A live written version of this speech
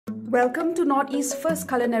Welcome to Northeast's first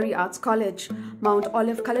Culinary Arts College, Mount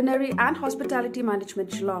Olive Culinary and Hospitality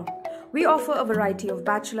Management, Shillong. We offer a variety of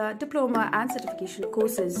bachelor, diploma and certification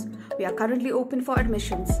courses. We are currently open for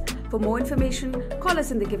admissions. For more information, call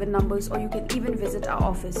us in the given numbers or you can even visit our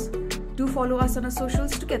office. Do follow us on our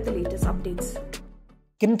socials to get the latest updates.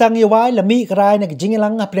 Kintang iwai lami kerai nak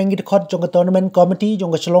jingelang aprengi dekot jong tournament committee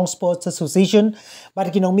jong Shillong Sports Association bar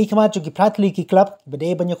kinong mi kama jong pratli ki club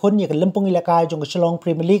bede banyakun ya lempung ilakai jong Shillong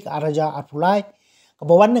Premier League araja arpulai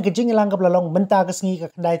kabawan nak jingelang kaplalong menta kasngi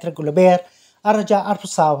ka kandai tragulaber araja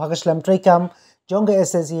arpusaw hagaslam trekam jong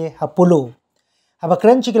S&Cc hapulu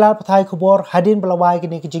habakren chiglar pathai Khubor hadin belawai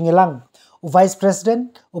kini ki jingelang Vice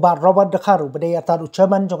President uba Robert Dakharu bede atar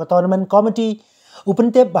chairman jong tournament committee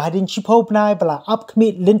Upentep bahadin shipho pnai bala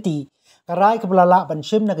upcommit linti karai kebalala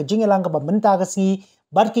banshim na jingelang ka bamenta kasngi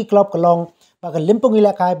barki club kalong baga limpung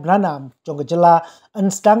ilakai branam jong jylla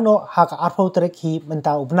Sdang no haka arpho Tarik hi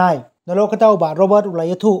menta upnai nalo kata uba Robert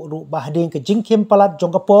ulayathu ru bahadin ke jingkim palat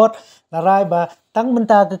jong kaport larai ba tang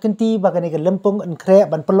menta ke kenti baga ne limpung kre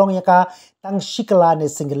ban pelong yaka tang shikala ne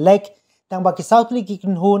single leg tang baki South League ki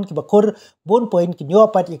kinhun ki bakur bon point ki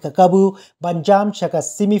nyopat ka kabu banjam chaka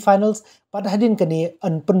semi-finals pada hadin kani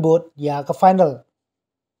an penbot ya ke final.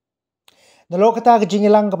 Nalo kata ke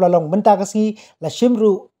jingelang ke belalong menta kasngi la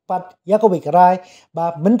shimru pat yakobi kerai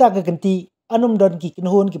ba menta ke genti anum don ki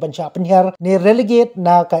kinhun ki bancha penher ne relegate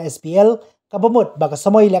na ka SPL ka bomot ba ka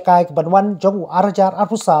samoy lakai ke banwan jong arajar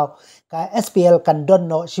arpusaw ka SPL kan don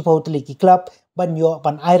no shipho ki club banyo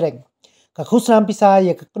ban aireng. Ka khusnam pisa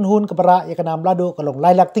ya ka kunhun ka bara ya ka nam lado kalong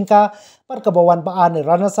lailak tingka par ka bawan baan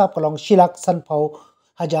runners up kalong shilak sanpau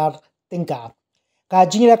hajar tingka. Ka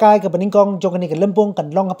jingila kai ka Nyngkong jogani ka lempung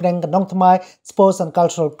kan long hapneng ka Nongthymmai Sports and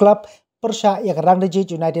Cultural Club Pyrshah ya ka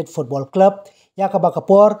Rangdajied United Football Club ya ka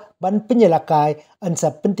bakapor ban penyelakai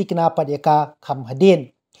ansa penti kenapa ya ka kham hadin.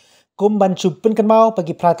 Kum ban chupin kan mau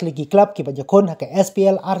bagi pratligi club ki banyakun haka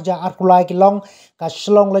SPL arja arkulai ki long ka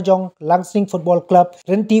Shillong Lajong Langsing Football Club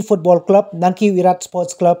Renti Football Club Nangki Wirat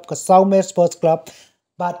Sports Club ka Saumer Sports Club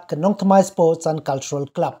bat ka Nongthymmai Sports and Cultural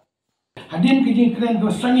Club. Hadin ki jing kren ko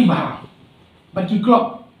sngi bah bagi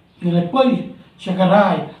club nilai poi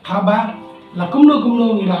syakarai haba la kumlo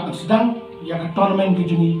ngila Sdang ya ka tournament ki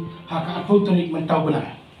juni haka arpho Tarik mentau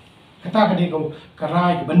benar kata ka de ko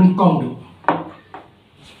karai ka Nyngkong do.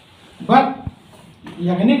 But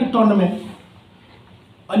yang ini ke tournament,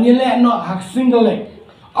 anyele no hak single leg,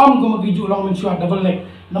 ko magiju long mensuat double leg.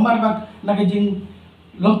 Nomor bag nakajing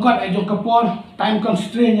longkot ay jong kapor time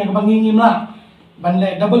constraint yang bangingim lah, ban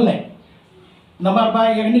leg double leg. Nomor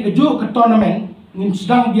bag yang ini keju ke tournament, ngin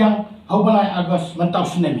Sdang yang haubalai Agos mentau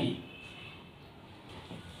sngi.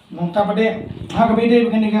 Nangta pade hak bede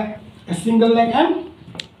begini ka single leg and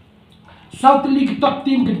South League top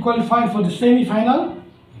team could qualify for the semi-final.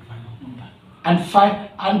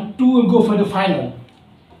 And two will go for the final.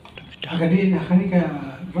 Agadi akani ka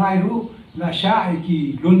rairu na sha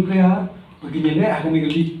ki lone player begini le akani ka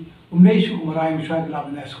league umnei su marai miswa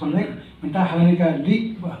club na sekolah minta akani ka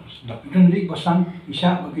league league basang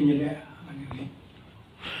isha begini le akani league.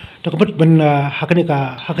 Takut ben hakani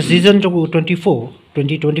ka hak season jong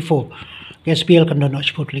 2024 SPL kan don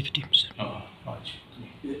sport league teams.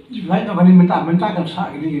 Lain akani minta kan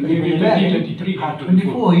sa ini 23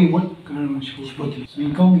 24 hi mot kan sport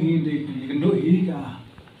Nyngkong hi de kendo hi ka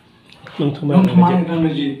Nongthymmai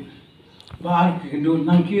Rangdajied ba kendo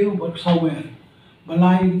nangkiu bat sawer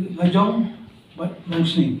balai lajong bat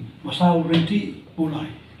langsing masal renti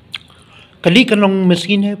pulai kali kanong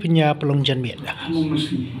meskin hai punya pelong janmian kanong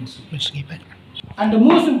meskin ban. And the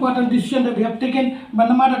most important decision that we have taken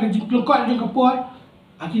manamada ka jingklokot jong kapor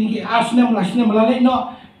akin ki asnem malalek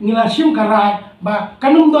no ngilasim karai ba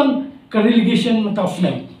kanum don ke relegation mentau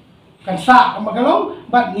snem kan sa magalong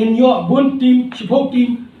but nginyo bon team shipho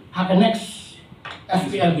team haka next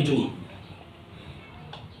SPL bijuni.